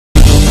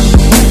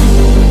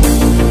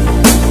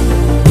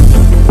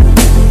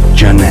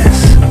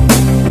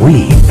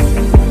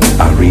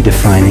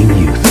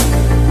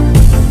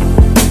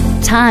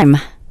Time.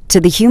 To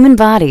the human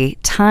body,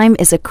 time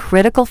is a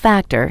critical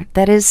factor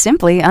that is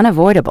simply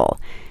unavoidable.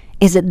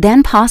 Is it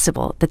then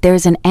possible that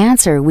there's an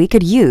answer we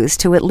could use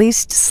to at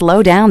least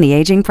slow down the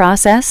aging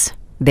process?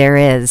 There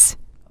is.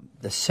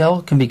 The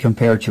cell can be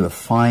compared to a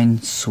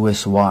fine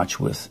Swiss watch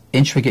with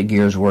intricate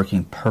gears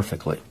working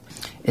perfectly.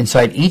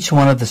 Inside each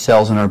one of the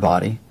cells in our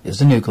body is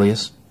the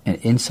nucleus, and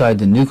inside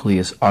the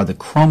nucleus are the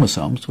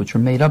chromosomes, which are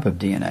made up of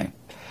DNA.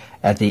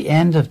 At the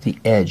end of the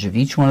edge of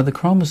each one of the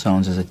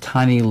chromosomes is a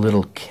tiny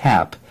little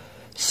cap,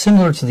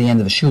 similar to the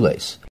end of a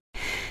shoelace.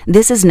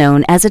 This is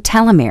known as a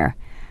telomere.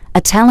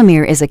 A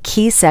telomere is a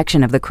key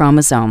section of the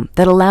chromosome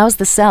that allows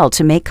the cell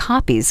to make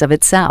copies of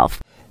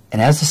itself.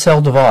 And as the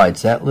cell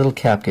divides, that little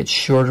cap gets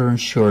shorter and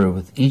shorter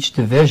with each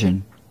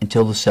division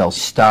until the cells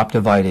stop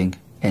dividing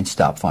and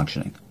stop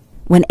functioning.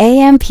 When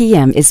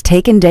AM/PM is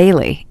taken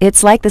daily,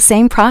 it's like the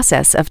same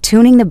process of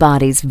tuning the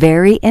body's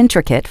very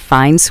intricate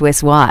fine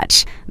Swiss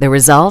watch. The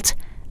result?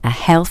 A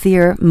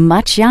healthier,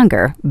 much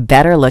younger,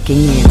 better-looking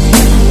you.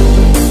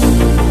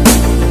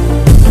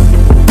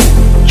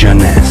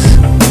 Jeunesse.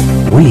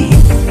 We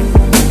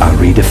are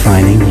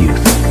redefining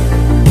youth.